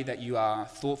way that you are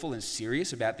thoughtful and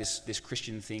serious about this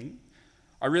Christian thing.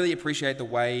 I really appreciate the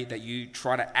way that you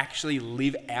try to actually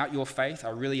live out your faith. I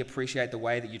really appreciate the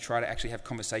way that you try to actually have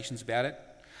conversations about it.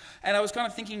 And I was kind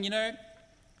of thinking,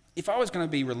 if I was going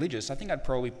to be religious, I think I'd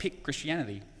probably pick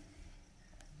Christianity.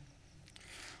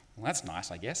 Well, that's nice,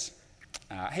 I guess.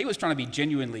 He was trying to be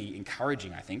genuinely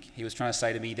encouraging, I think. He was trying to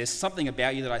say to me, there's something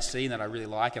about you that I see and that I really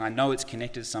like, and I know it's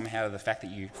connected somehow to the fact that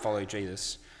you follow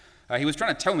Jesus. He was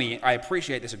trying to tell me, I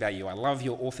appreciate this about you. I love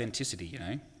your authenticity,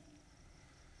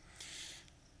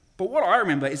 But what I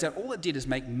remember is that all it did is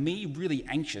make me really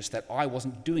anxious that I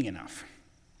wasn't doing enough,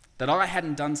 that I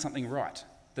hadn't done something right,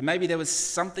 that maybe there was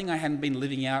something I hadn't been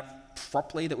living out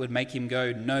properly that would make him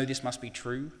go, no, this must be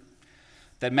true,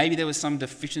 that maybe there was some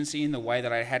deficiency in the way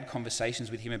that I had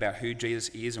conversations with him about who Jesus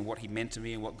is and what he meant to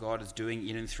me and what God is doing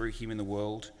in and through him in the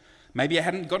world. Maybe I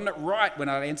hadn't gotten it right when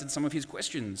I answered some of his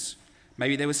questions.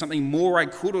 Maybe there was something more I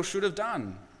could or should have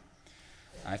done.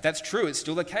 If that's true, it's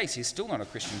still the case. He's still not a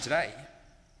Christian today.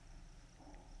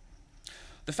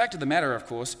 The fact of the matter, of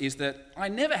course, is that I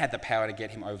never had the power to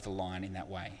get him over the line in that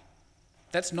way.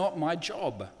 That's not my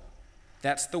job.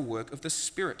 That's the work of the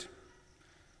Spirit.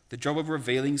 The job of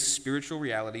revealing spiritual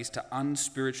realities to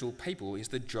unspiritual people is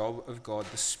the job of God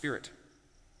the Spirit.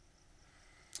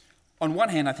 On one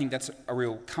hand, I think that's a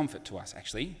real comfort to us,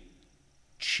 actually.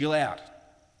 Chill out.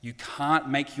 You can't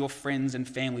make your friends and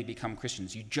family become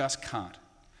Christians. You just can't.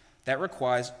 That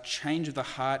requires change of the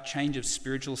heart, change of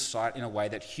spiritual sight in a way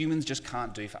that humans just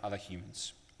can't do for other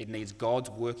humans. It needs God's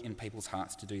work in people's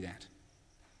hearts to do that.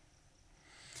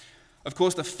 Of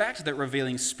course, the fact that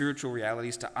revealing spiritual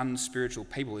realities to unspiritual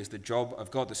people is the job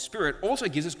of God the Spirit also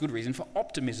gives us good reason for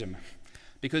optimism.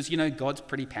 Because, God's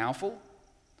pretty powerful,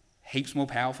 heaps more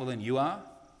powerful than you are.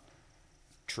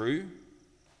 True.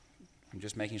 I'm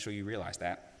just making sure you realize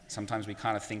that. Sometimes we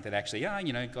kind of think that actually,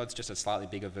 God's just a slightly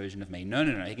bigger version of me. No,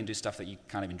 he can do stuff that you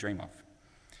can't even dream of.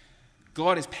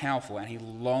 God is powerful and he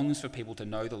longs for people to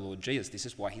know the Lord Jesus. This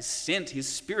is why he sent his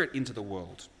Spirit into the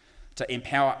world, to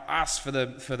empower us for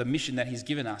the mission that he's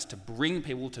given us, to bring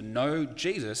people to know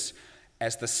Jesus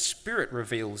as the Spirit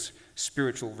reveals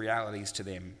spiritual realities to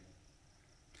them.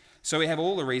 So we have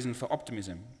all the reason for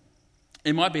optimism.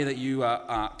 It might be that you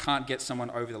can't get someone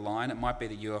over the line. It might be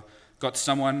that you've got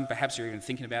someone, perhaps you're even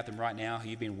thinking about them right now, who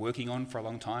you've been working on for a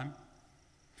long time.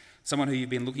 Someone who you've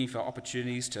been looking for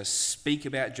opportunities to speak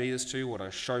about Jesus to, or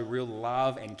to show real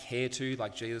love and care to,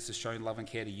 like Jesus has shown love and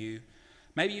care to you.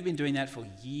 Maybe you've been doing that for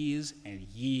years and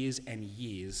years and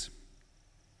years.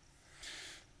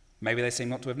 Maybe they seem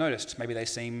not to have noticed. Maybe they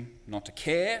seem not to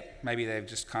care. Maybe they're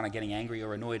just kind of getting angry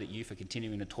or annoyed at you for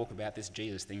continuing to talk about this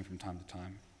Jesus thing from time to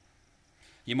time.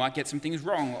 You might get some things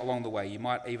wrong along the way. You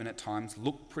might even at times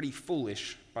look pretty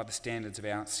foolish by the standards of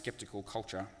our skeptical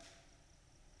culture.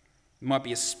 It might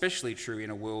be especially true in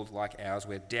a world like ours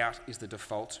where doubt is the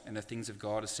default and the things of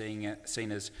God are seen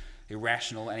as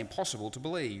irrational and impossible to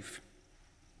believe.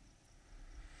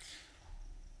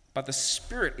 But the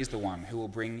Spirit is the one who will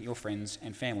bring your friends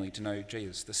and family to know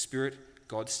Jesus. The Spirit,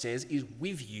 God says, is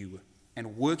with you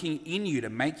and working in you to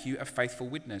make you a faithful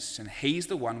witness. And he's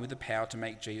the one with the power to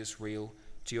make Jesus real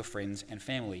to your friends and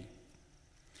family.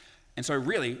 And so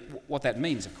really, what that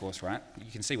means, of course, right?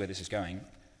 You can see where this is going.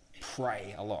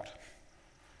 Pray a lot.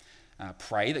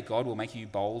 Pray that God will make you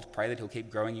bold. Pray that he'll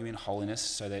keep growing you in holiness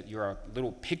so that you're a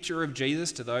little picture of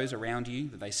Jesus to those around you,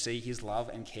 that they see his love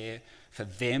and care for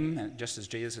them, just as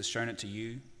Jesus has shown it to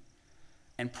you.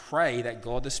 And pray that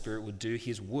God the Spirit would do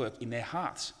his work in their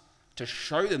hearts to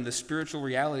show them the spiritual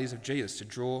realities of Jesus, to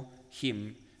draw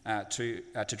them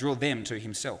to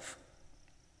himself.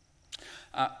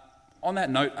 On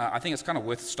that note, I think it's kind of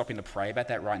worth stopping to pray about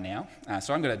that right now.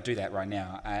 So I'm going to do that right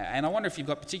now. And I wonder if you've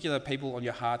got particular people on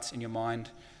your hearts, in your mind,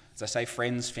 as I say,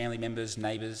 friends, family members,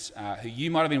 neighbours, who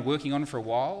you might have been working on for a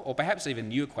while, or perhaps even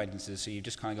new acquaintances, so you've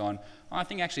just kind of gone, I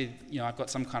think actually, I've got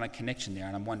some kind of connection there,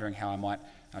 and I'm wondering how I might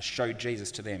show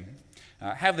Jesus to them.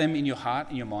 Have them in your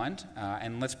heart, in your mind,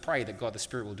 and let's pray that God the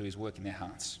Spirit will do his work in their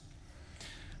hearts.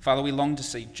 Father, we long to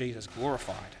see Jesus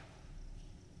glorified.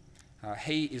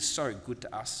 He is so good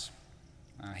to us.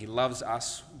 He loves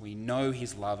us. We know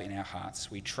his love in our hearts.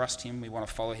 We trust him. We want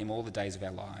to follow him all the days of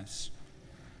our lives.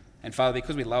 And Father,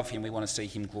 because we love him, we want to see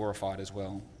him glorified as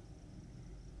well.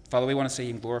 Father, we want to see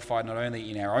him glorified not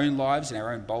only in our own lives, in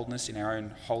our own boldness, in our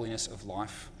own holiness of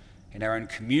life, in our own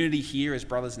community here as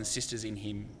brothers and sisters in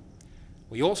him.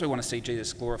 We also want to see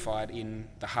Jesus glorified in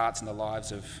the hearts and the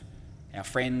lives of our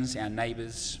friends, our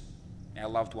neighbours, our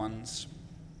loved ones.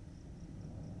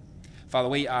 Father,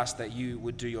 we ask that you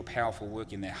would do your powerful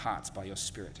work in their hearts by your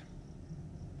Spirit.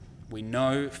 We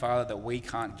know, Father, that we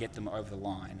can't get them over the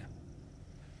line.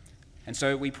 And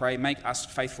so we pray, make us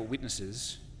faithful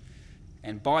witnesses,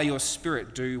 and by your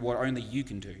Spirit do what only you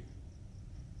can do.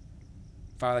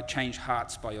 Father, change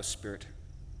hearts by your Spirit.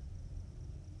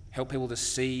 Help people to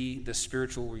see the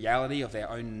spiritual reality of their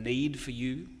own need for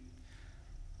you,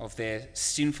 of their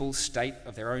sinful state,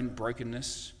 of their own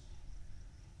brokenness,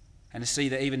 and to see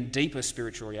the even deeper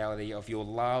spiritual reality of your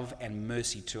love and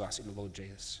mercy to us in the Lord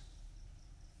Jesus.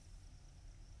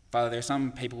 Father, there are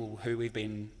some people who we've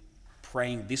been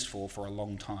praying this for a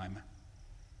long time.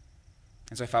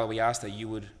 And so, Father, we ask that you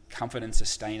would comfort and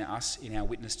sustain us in our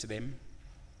witness to them.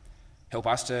 Help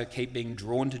us to keep being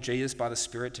drawn to Jesus by the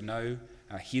Spirit, to know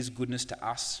his goodness to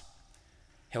us.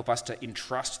 Help us to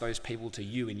entrust those people to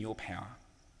you in your power.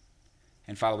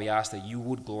 And Father, we ask that you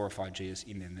would glorify Jesus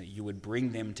in them, that you would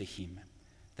bring them to him,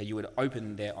 that you would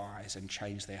open their eyes and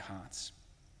change their hearts.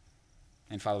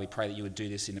 And Father, we pray that you would do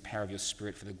this in the power of your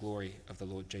Spirit for the glory of the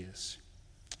Lord Jesus.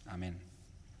 Amen.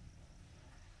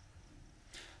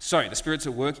 So, the Spirit's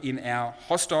at work in our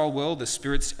hostile world. The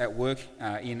Spirit's at work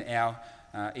in our,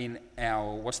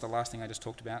 what's the last thing I just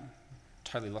talked about?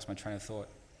 Totally lost my train of thought.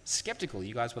 Skeptical.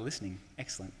 You guys were listening.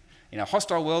 Excellent. In our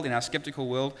hostile world, in our skeptical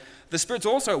world. The Spirit's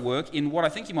also at work in what I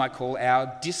think you might call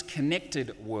our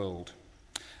disconnected world.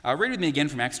 Read with me again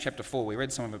from Acts chapter 4. We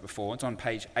read some of it before. It's on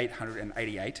page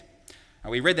 888.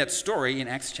 We read that story in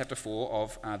Acts chapter 4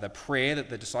 of the prayer that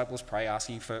the disciples pray,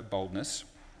 asking for boldness.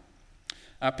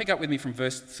 Pick up with me from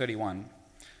verse 31.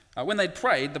 When they'd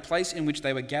prayed, the place in which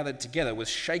they were gathered together was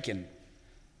shaken,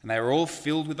 and they were all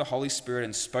filled with the Holy Spirit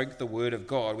and spoke the word of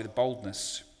God with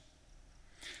boldness.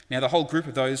 Now the whole group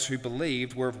of those who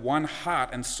believed were of one heart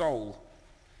and soul,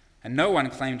 and no one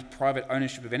claimed private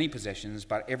ownership of any possessions,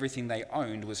 but everything they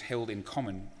owned was held in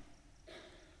common.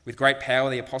 With great power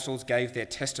the apostles gave their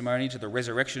testimony to the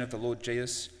resurrection of the Lord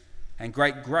Jesus, and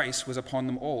great grace was upon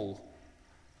them all.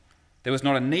 There was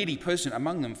not a needy person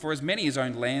among them, for as many as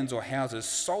owned lands or houses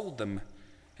sold them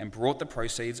and brought the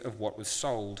proceeds of what was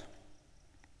sold.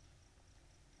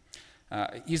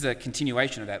 Here's the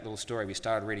continuation of that little story we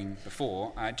started reading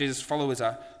before. Jesus' followers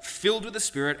are filled with the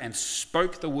Spirit and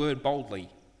spoke the word boldly.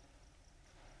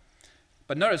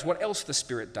 But notice what else the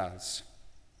Spirit does.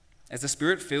 As the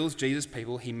Spirit fills Jesus'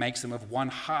 people, he makes them of one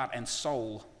heart and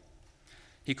soul.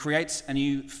 He creates a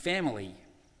new family.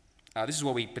 This is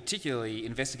what we particularly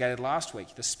investigated last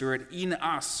week. The Spirit in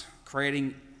us,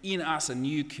 creating in us a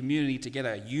new community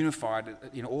together, unified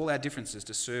in all our differences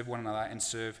to serve one another and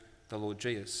serve the Lord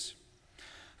Jesus.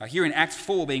 Here in Acts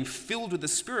 4, being filled with the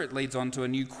Spirit leads on to a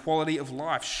new quality of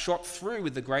life, shot through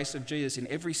with the grace of Jesus in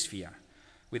every sphere,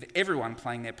 with everyone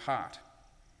playing their part.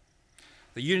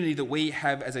 The unity that we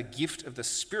have as a gift of the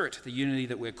Spirit, the unity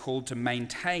that we're called to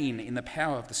maintain in the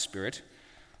power of the Spirit,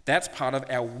 that's part of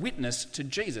our witness to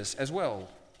Jesus as well.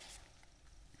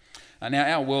 Now,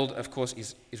 our world, of course,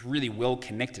 is really well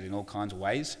connected in all kinds of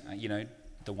ways.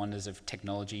 The wonders of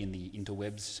technology and the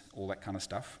interwebs, all that kind of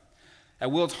stuff. Our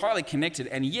world's highly connected,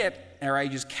 and yet our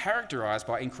age is characterised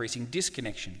by increasing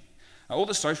disconnection. All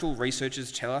the social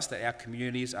researchers tell us that our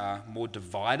communities are more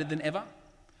divided than ever,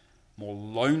 more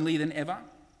lonely than ever,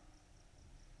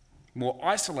 more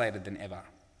isolated than ever.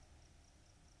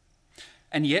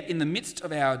 And yet, in the midst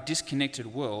of our disconnected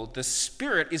world, the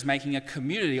Spirit is making a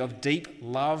community of deep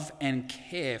love and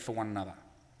care for one another.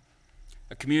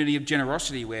 A community of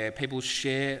generosity where people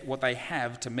share what they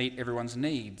have to meet everyone's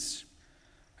needs.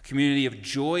 A community of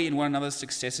joy in one another's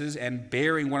successes and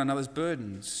bearing one another's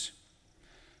burdens.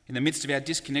 In the midst of our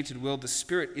disconnected world, the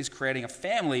Spirit is creating a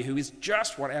family who is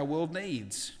just what our world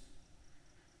needs.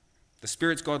 The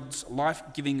Spirit's God's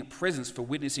life-giving presence for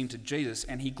witnessing to Jesus,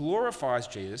 and he glorifies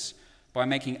Jesus by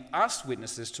making us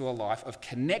witnesses to a life of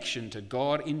connection to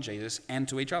God in Jesus and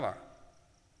to each other.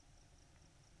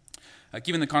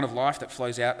 Given the kind of life that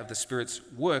flows out of the Spirit's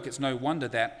work, it's no wonder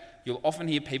that you'll often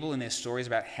hear people in their stories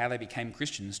about how they became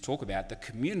Christians talk about the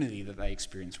community that they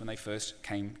experienced when they first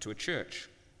came to a church.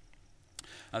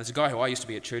 There's a guy who I used to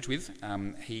be at church with.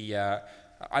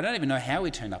 I don't even know how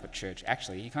he turned up at church,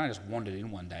 actually. He kind of just wandered in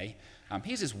one day.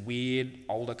 He's this weird,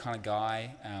 older kind of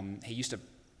guy. He used to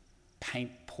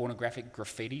paint pornographic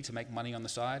graffiti to make money on the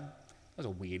side. That was a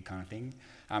weird kind of thing.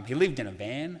 He lived in a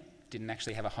van, didn't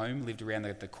actually have a home, lived around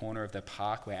the corner of the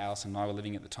park where Alice and I were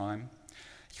living at the time.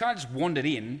 He kind of just wandered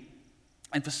in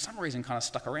and for some reason kind of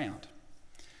stuck around.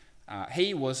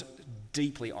 He was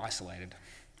deeply isolated.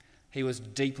 He was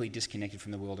deeply disconnected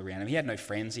from the world around him. He had no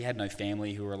friends, he had no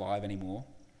family who were alive anymore.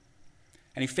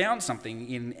 And he found something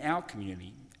in our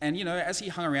community. And, as he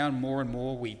hung around more and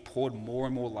more, we poured more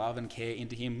and more love and care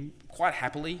into him quite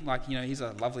happily. He's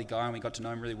a lovely guy and we got to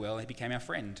know him really well. He became our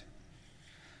friend.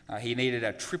 He needed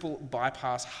a triple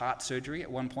bypass heart surgery at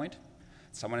one point.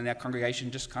 Someone in our congregation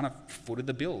just kind of footed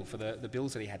the bill for the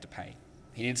bills that he had to pay.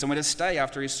 He needed somewhere to stay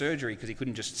after his surgery because he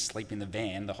couldn't just sleep in the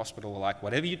van. The hospital were like,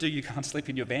 whatever you do, you can't sleep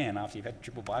in your van after you've had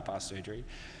triple bypass surgery.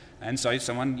 And so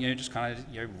someone, just kind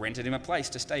of rented him a place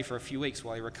to stay for a few weeks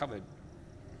while he recovered.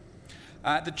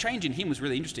 The change in him was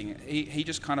really interesting. He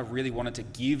just kind of really wanted to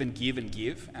give and give and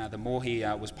give. The more he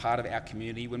was part of our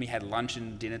community, when we had lunch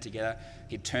and dinner together,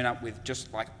 he'd turn up with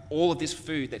just like all of this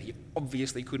food that he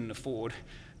obviously couldn't afford,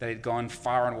 that he'd gone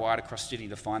far and wide across Sydney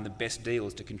to find the best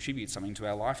deals to contribute something to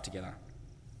our life together.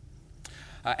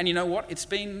 And you know what? It's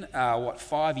been,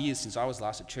 5 years since I was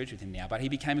last at church with him now, but he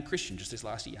became a Christian just this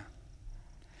last year.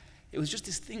 It was just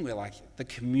this thing where the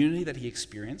community that he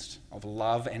experienced of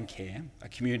love and care, a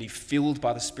community filled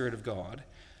by the Spirit of God,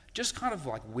 just kind of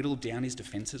whittled down his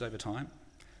defences over time.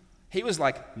 He was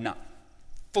nah,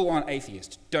 full-on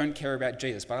atheist, don't care about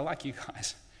Jesus, but I like you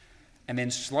guys. And then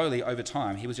slowly over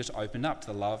time, he was just opened up to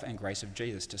the love and grace of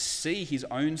Jesus, to see his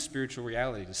own spiritual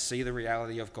reality, to see the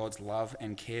reality of God's love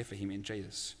and care for him in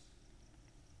Jesus.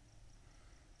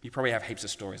 You probably have heaps of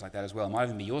stories like that as well. It might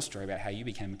even be your story about how you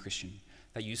became a Christian,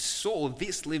 that you saw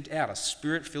this lived out, a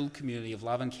Spirit-filled community of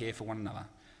love and care for one another,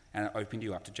 and it opened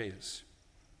you up to Jesus.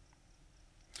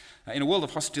 In a world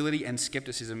of hostility and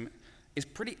skepticism, it's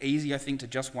pretty easy, I think, to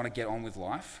just want to get on with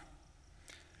life.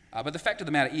 But the fact of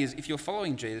the matter is, if you're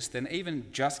following Jesus, then even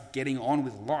just getting on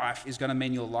with life is going to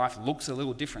mean your life looks a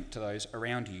little different to those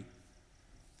around you.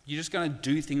 You're just going to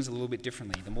do things a little bit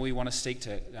differently. The more you want to seek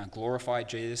to glorify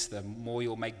Jesus, the more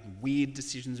you'll make weird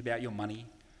decisions about your money,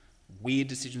 weird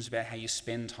decisions about how you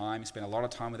spend time. You spend a lot of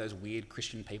time with those weird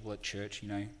Christian people at church,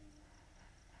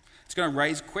 It's going to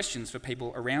raise questions for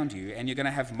people around you, and you're going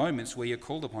to have moments where you're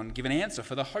called upon to give an answer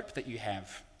for the hope that you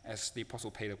have, as the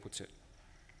Apostle Peter puts it.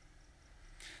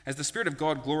 As the Spirit of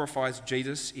God glorifies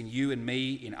Jesus in you and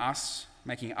me, in us,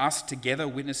 making us together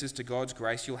witnesses to God's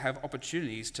grace, you'll have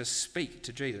opportunities to speak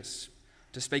to Jesus,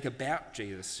 to speak about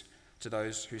Jesus to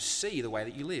those who see the way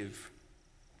that you live.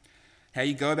 How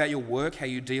you go about your work, how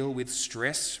you deal with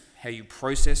stress, how you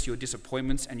process your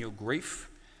disappointments and your grief,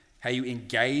 how you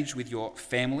engage with your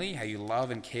family, how you love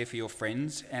and care for your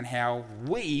friends, and how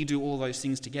we do all those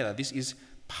things together. This is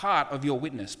part of your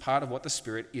witness, part of what the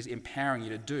Spirit is empowering you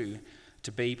to do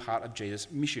to be part of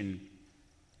Jesus' mission.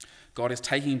 God is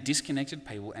taking disconnected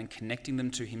people and connecting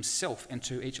them to himself and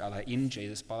to each other in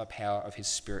Jesus by the power of his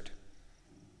Spirit.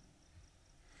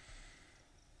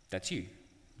 That's you.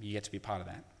 You get to be part of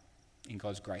that in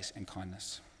God's grace and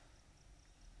kindness.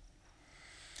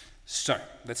 So,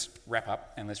 let's wrap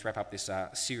up this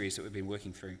series that we've been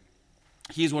working through.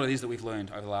 Here's what it is that we've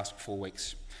learned over the last 4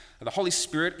 weeks. The Holy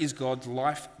Spirit is God's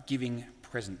life-giving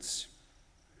presence.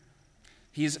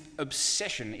 His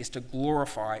obsession is to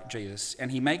glorify Jesus,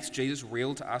 and he makes Jesus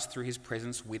real to us through his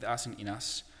presence with us and in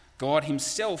us, God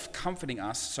himself comforting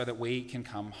us so that we can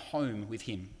come home with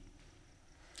him.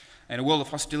 In a world of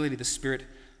hostility, the Spirit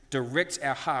directs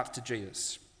our hearts to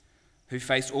Jesus, who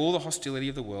faced all the hostility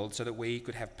of the world so that we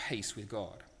could have peace with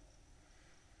God.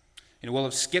 In a world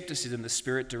of skepticism, the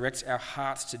Spirit directs our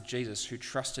hearts to Jesus, who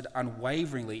trusted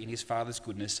unwaveringly in his Father's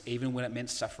goodness, even when it meant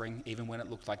suffering, even when it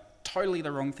looked like totally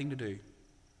the wrong thing to do.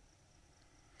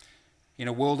 In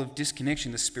a world of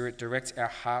disconnection, the Spirit directs our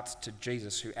hearts to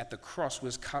Jesus, who at the cross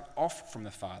was cut off from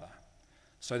the Father,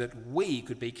 so that we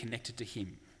could be connected to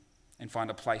him and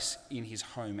find a place in his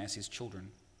home as his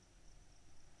children.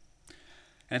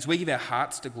 And as we give our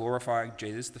hearts to glorifying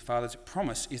Jesus, the Father's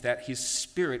promise is that his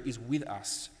Spirit is with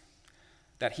us,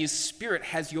 that his Spirit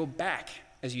has your back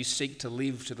as you seek to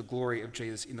live to the glory of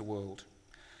Jesus in the world.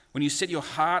 When you set your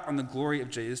heart on the glory of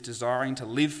Jesus, desiring to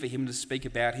live for him, to speak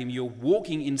about him, you're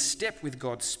walking in step with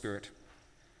God's Spirit.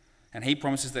 And he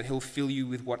promises that he'll fill you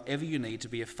with whatever you need to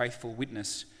be a faithful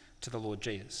witness to the Lord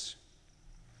Jesus.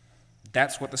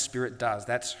 That's what the Spirit does.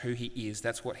 That's who he is.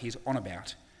 That's what he's on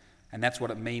about. And that's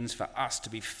what it means for us to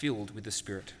be filled with the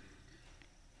Spirit.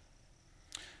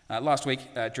 Last week,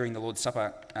 during the Lord's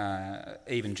Supper,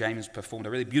 Eve and James performed a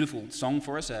really beautiful song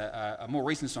for us, a more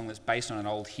recent song that's based on an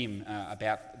old hymn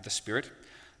about the Spirit.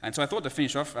 And so I thought to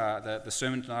finish off the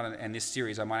sermon tonight and this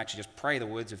series, I might actually just pray the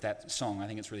words of that song. I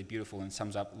think it's really beautiful and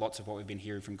sums up lots of what we've been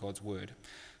hearing from God's Word.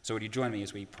 So would you join me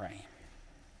as we pray?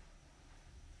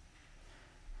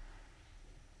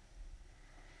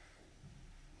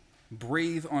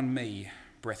 Breathe on me,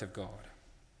 breath of God.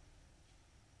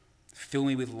 Fill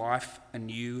me with life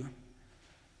anew,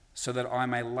 so that I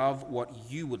may love what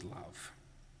you would love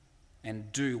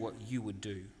and do what you would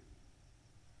do.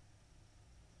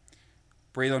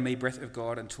 Breathe on me, breath of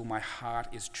God, until my heart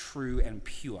is true and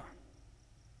pure,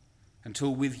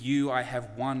 until with you I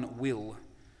have one will,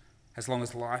 as long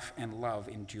as life and love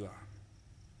endure.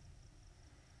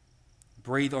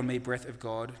 Breathe on me, breath of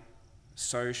God,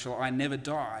 so shall I never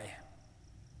die,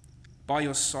 by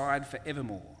your side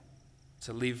forevermore,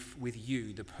 to live with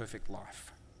you the perfect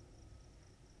life.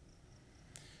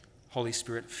 Holy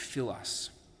Spirit, fill us.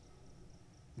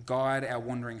 Guide our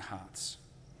wandering hearts.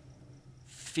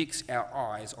 Fix our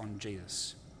eyes on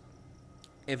Jesus,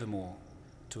 evermore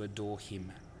to adore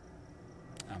him.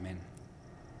 Amen.